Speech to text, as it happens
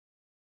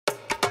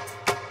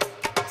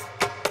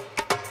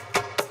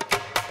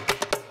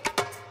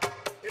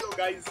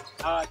guys,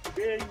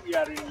 today we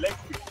are in Lake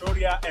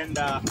Victoria and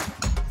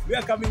we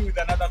are coming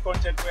with another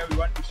content where we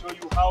want to show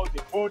you how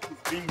the boat is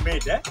being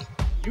made.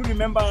 You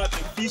remember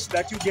the fish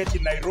that you get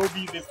in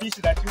Nairobi, the fish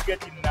that you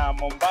get in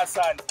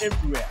Mombasa and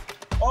everywhere.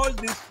 All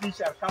these fish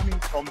are coming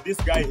from this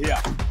guy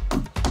here.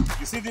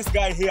 You see this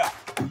guy here?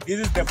 This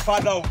is the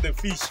father of the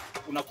fish.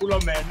 Unakula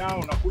mena,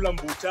 unakula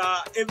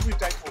mbuta, every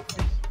type of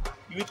fish.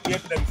 You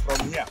get them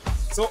from here.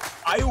 So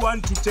I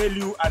want to tell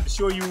you and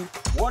show you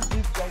what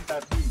these guys are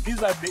doing.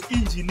 These are the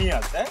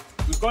engineers.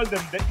 We call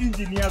them the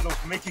engineers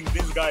of making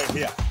this guy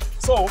here.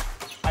 So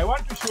I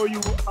want to show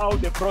you how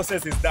the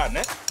process is done.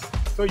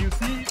 So you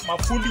see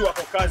mafundi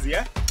wako kazi.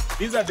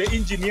 These are the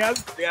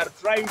engineers. They are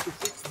trying to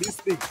fix this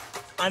thing.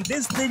 And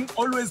this thing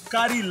always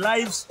carry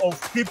lives of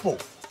people.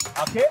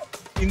 Okay?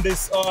 In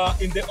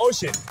the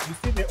ocean. You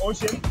see the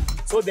ocean?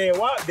 So they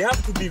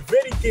have to be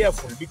very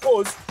careful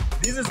because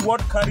this is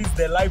what carries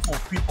the life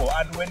of people,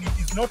 and when it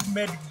is not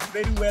made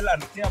very well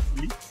and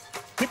carefully,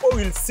 people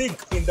will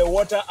sink in the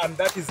water and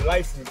that is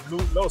life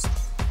lost.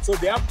 So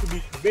they have to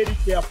be very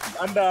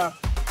careful. And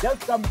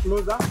just come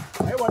closer.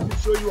 I want to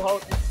show you how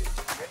this is.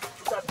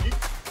 Look at it.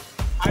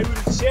 I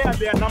will share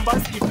their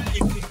numbers if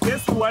in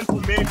case you want to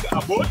make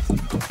a boat.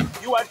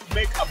 You want to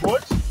make a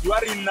boat. You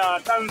are in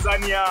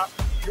Tanzania.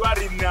 You are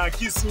in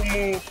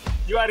Kisumu.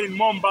 You are in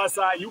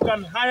Mombasa. You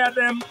can hire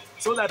them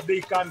so that they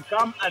can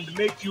come and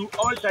make you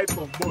all types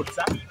of boats.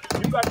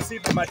 You can see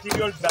the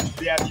materials that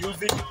they are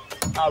using.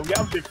 We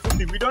have the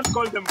fundi. We don't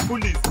call them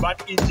fundis,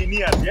 but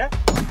engineers,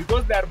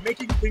 because they are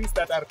making things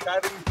that are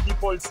carrying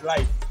people's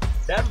life.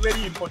 That's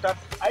very important.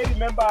 I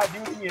remember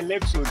during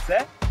elections,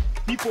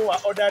 people were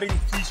ordering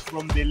fish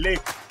from the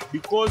lake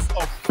because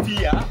of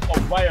fear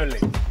of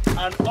violence.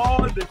 And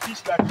all the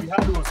fish that we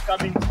had was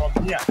coming from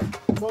here.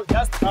 So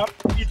just up,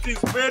 it is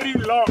very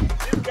long.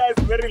 This guy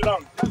is very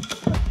long.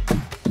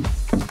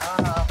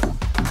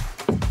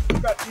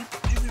 Look at it.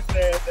 This is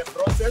the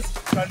process.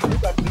 You can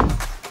look at this.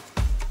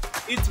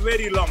 It's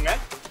very long,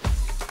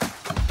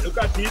 Look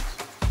at it.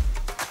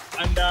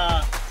 And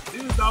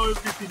this is how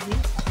everything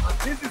is. And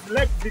this is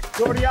Lake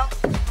Victoria.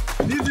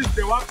 This is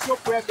the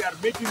workshop where they are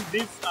making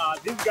this,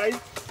 these guys.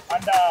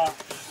 And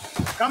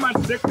come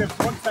and check the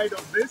front side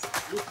of this.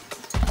 Look.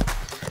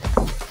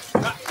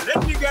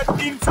 Let me get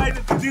inside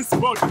this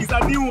boat. It's a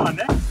new one,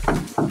 This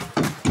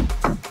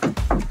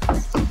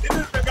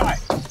is the guy.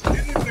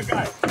 This is the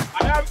guy.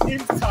 I am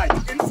inside,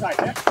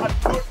 but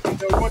not in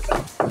the water.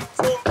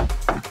 So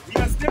we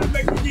are still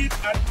making it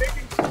and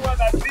making sure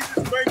that this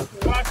is going to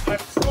work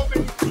and so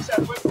many fish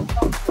are going to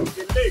come from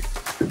the lake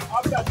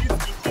after these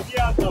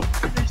engineers have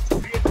finished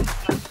creating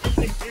and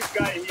building this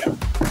guy here.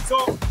 So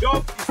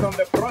job is on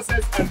the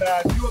process, and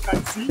as you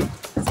can see,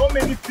 so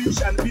many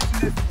fish and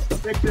business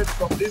expected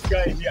from this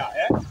guy here.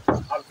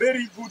 A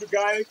very good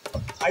guy.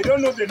 I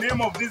don't know the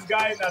name of this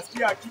guy.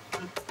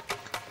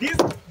 This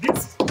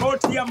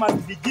boat here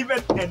must be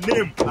given a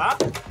name.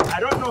 I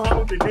don't know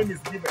how the name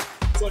is given.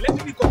 So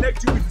let me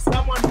connect you with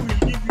someone who will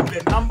give you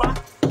the number,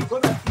 so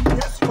that in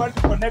case you want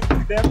to connect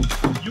with them,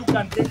 you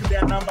can take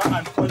their number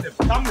and call them.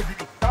 Come with me.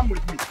 Come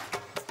with me.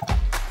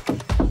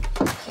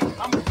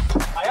 Come with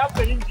me. I have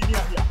the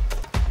engineer here.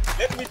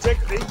 Let me check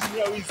the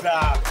engineer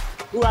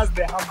who has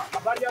the hammer.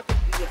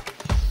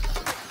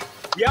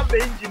 We have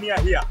the engineer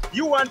here.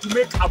 You want to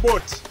make a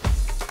boat,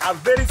 a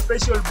very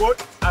special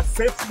boat, a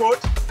safe boat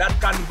that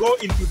can go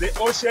into the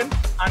ocean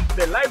and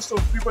the lives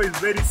of people is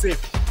very safe.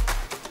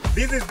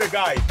 This is the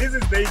guy. This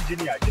is the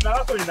engineer.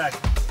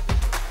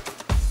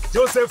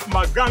 Joseph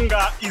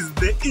Maganga is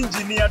the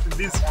engineer to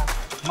this.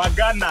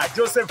 Magana,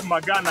 Joseph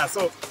Magana.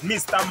 So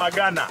Mr.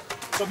 Magana.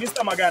 So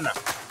Mr. Magana,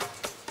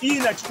 hii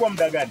inachukua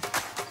muda gani?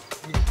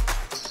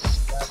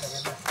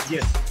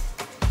 Yes.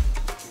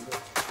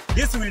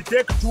 This will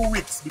take 2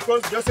 weeks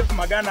because Joseph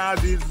Magana has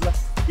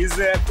his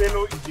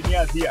fellow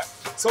engineers here.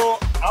 So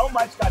how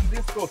much can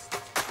this cost?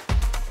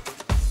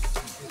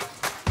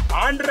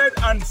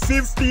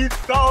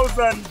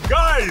 150,000.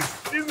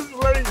 Guys, this is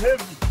very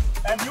heavy.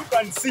 And you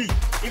can see,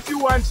 if you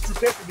want to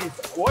take this,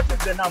 what is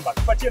the number?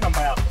 Tupatie number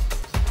yako.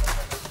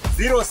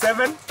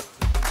 07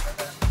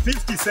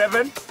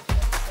 57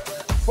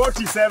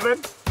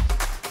 47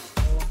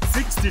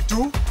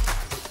 62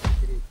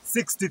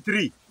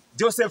 63.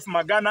 Joseph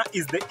Magana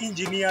is the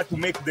engineer to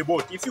make the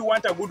boat. If you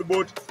want a good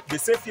boat, the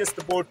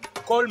safest boat,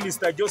 call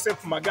Mr.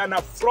 Joseph Magana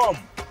from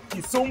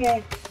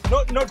Kisumu.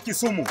 Not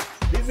Kisumu.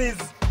 This is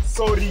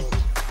Sori.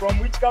 From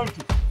which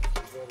county?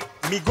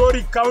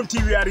 Migori County.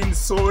 We are in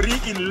Sori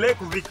in Lake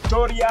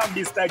Victoria.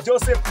 Mr.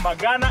 Joseph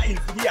Magana is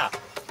here.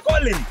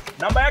 Call him.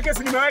 Namba yake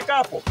si nimeweka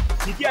hapo.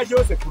 Nikia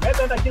Joseph.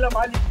 Unaweza enda kila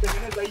mahali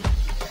kutengeneza hii.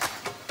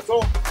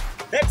 So,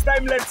 next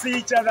time let's see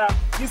each other.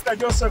 Mr.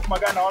 Joseph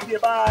Magana. Waambie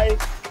bye.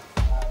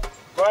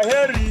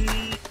 Kwaheri.